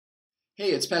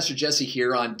Hey, it's Pastor Jesse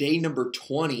here on day number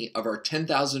 20 of our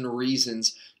 10,000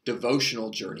 Reasons devotional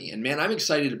journey. And man, I'm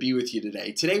excited to be with you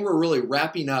today. Today, we're really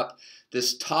wrapping up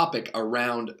this topic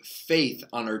around faith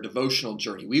on our devotional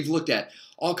journey. We've looked at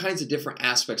all kinds of different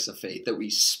aspects of faith, that we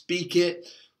speak it,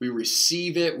 we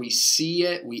receive it, we see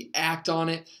it, we act on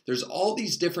it. There's all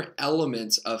these different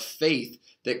elements of faith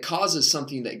that causes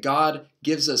something that God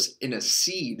gives us in a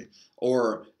seed,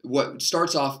 or what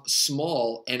starts off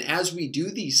small. And as we do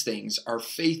these things, our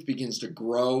faith begins to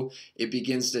grow. It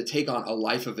begins to take on a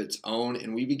life of its own.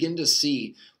 And we begin to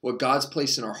see what God's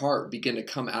placed in our heart begin to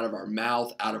come out of our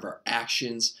mouth, out of our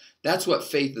actions. That's what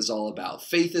faith is all about.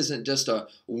 Faith isn't just a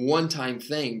one-time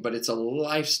thing, but it's a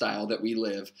lifestyle that we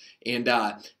live. And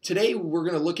today we're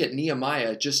going to look at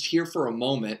Nehemiah just here for a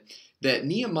moment. That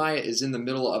Nehemiah is in the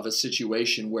middle of a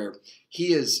situation where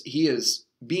he is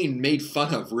being made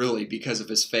fun of, really, because of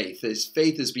his faith. His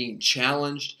faith is being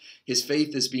challenged. His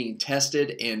faith is being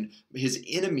tested, and his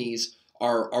enemies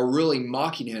are really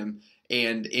mocking him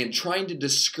and trying to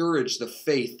discourage the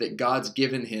faith that God's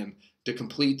given him to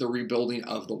complete the rebuilding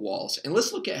of the walls. And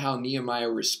let's look at how Nehemiah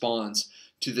responds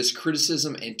to this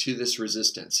criticism and to this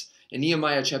resistance. In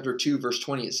Nehemiah chapter 2, verse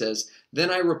 20, it says, "Then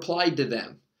I replied to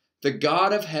them, 'The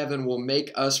God of heaven will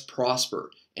make us prosper,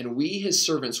 and we his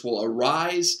servants will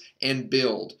arise and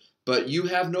build, but you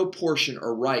have no portion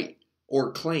or right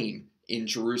or claim in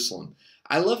Jerusalem.'"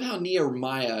 I love how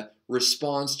Nehemiah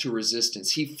responds to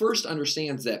resistance. He first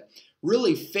understands that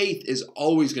really faith is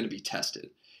always going to be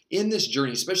tested. In this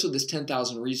journey, especially this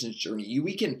 10,000 Reasons journey,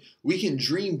 we can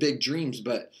dream big dreams,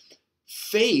 but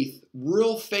faith,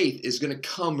 real faith, is going to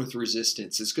come with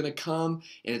resistance. It's going to come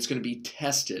and it's going to be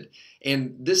tested.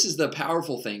 And this is the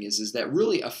powerful thing is that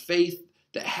really a faith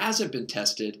that hasn't been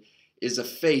tested is a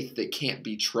faith that can't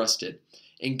be trusted.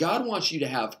 And God wants you to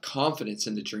have confidence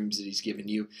in the dreams that he's given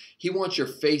you. He wants your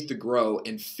faith to grow,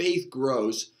 and faith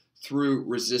grows through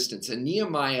resistance. And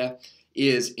Nehemiah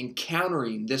is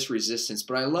encountering this resistance,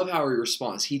 but I love how he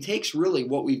responds. He takes really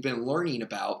what we've been learning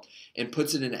about and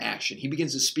puts it into action. He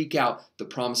begins to speak out the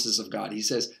promises of God. He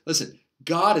says, listen,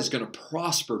 God is going to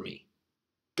prosper me.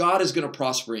 God is going to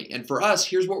prosper me. And for us,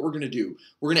 here's what we're going to do.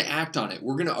 We're going to act on it.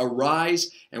 We're going to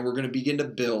arise and we're going to begin to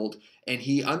build. And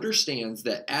he understands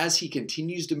that as he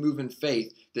continues to move in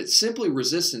faith, that simply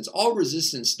resistance, all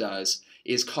resistance does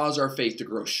is cause our faith to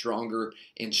grow stronger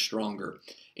and stronger.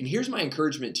 And here's my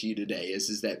encouragement to you today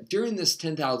is that during this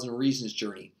 10,000 Reasons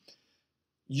journey,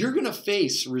 you're going to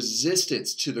face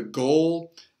resistance to the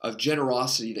goal of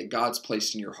generosity that God's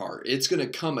placed in your heart. It's going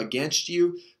to come against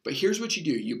you, but here's what you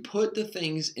do. You put the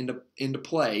things into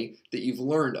play that you've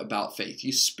learned about faith.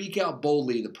 You speak out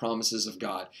boldly the promises of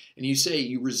God, and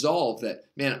you resolve that,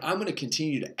 man, I'm going to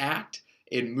continue to act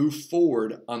and move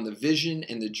forward on the vision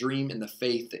and the dream and the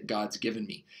faith that God's given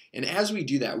me. And as we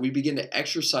do that, we begin to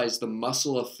exercise the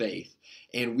muscle of faith,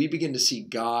 and we begin to see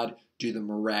God do the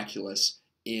miraculous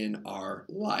in our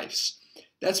lives.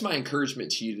 That's my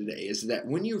encouragement to you today, is that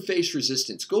when you face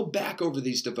resistance, go back over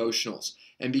these devotionals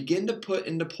and begin to put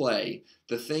into play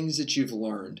the things that you've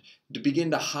learned, to begin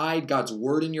to hide God's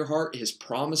word in your heart, his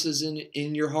promises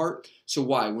in your heart. So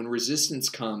why? When resistance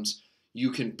comes, you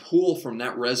can pull from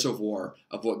that reservoir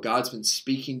of what God's been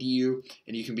speaking to you,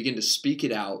 and you can begin to speak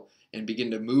it out and begin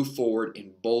to move forward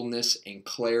in boldness and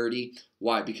clarity.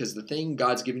 Why? Because the thing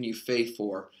God's given you faith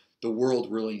for, the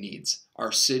world really needs.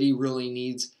 Our city really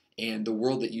needs, and the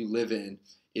world that you live in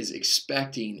is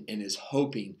expecting and is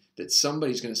hoping that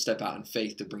somebody's going to step out in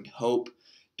faith to bring hope,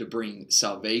 to bring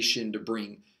salvation, to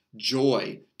bring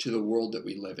joy to the world that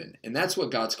we live in. And that's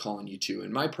what God's calling you to.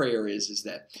 And my prayer is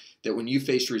that when you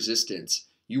face resistance,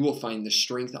 you will find the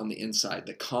strength on the inside,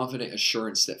 the confident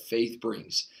assurance that faith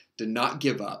brings, to not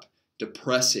give up, to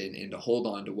press in, and to hold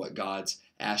on to what God's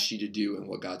asked you to do and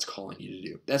what God's calling you to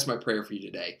do. That's my prayer for you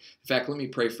today. In fact, let me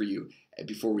pray for you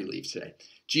before we leave today.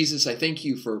 Jesus, I thank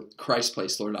you for Christ's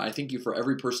Place, Lord. I thank you for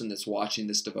every person that's watching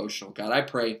this devotional. God, I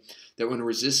pray that when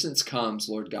resistance comes,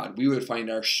 Lord God, we would find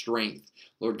our strength,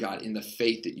 Lord God, in the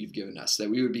faith that you've given us, that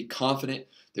we would be confident,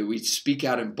 that we'd speak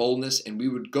out in boldness, and we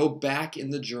would go back in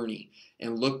the journey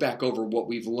and look back over what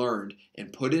we've learned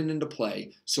and put it into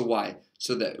play. So why?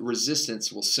 So that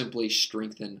resistance will simply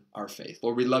strengthen our faith.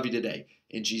 Lord, we love you today.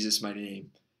 In Jesus' mighty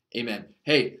name, amen.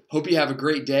 Hey, hope you have a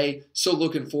great day. So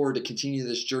looking forward to continue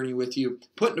this journey with you.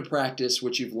 Put into practice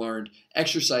what you've learned.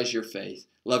 Exercise your faith.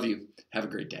 Love you. Have a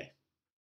great day.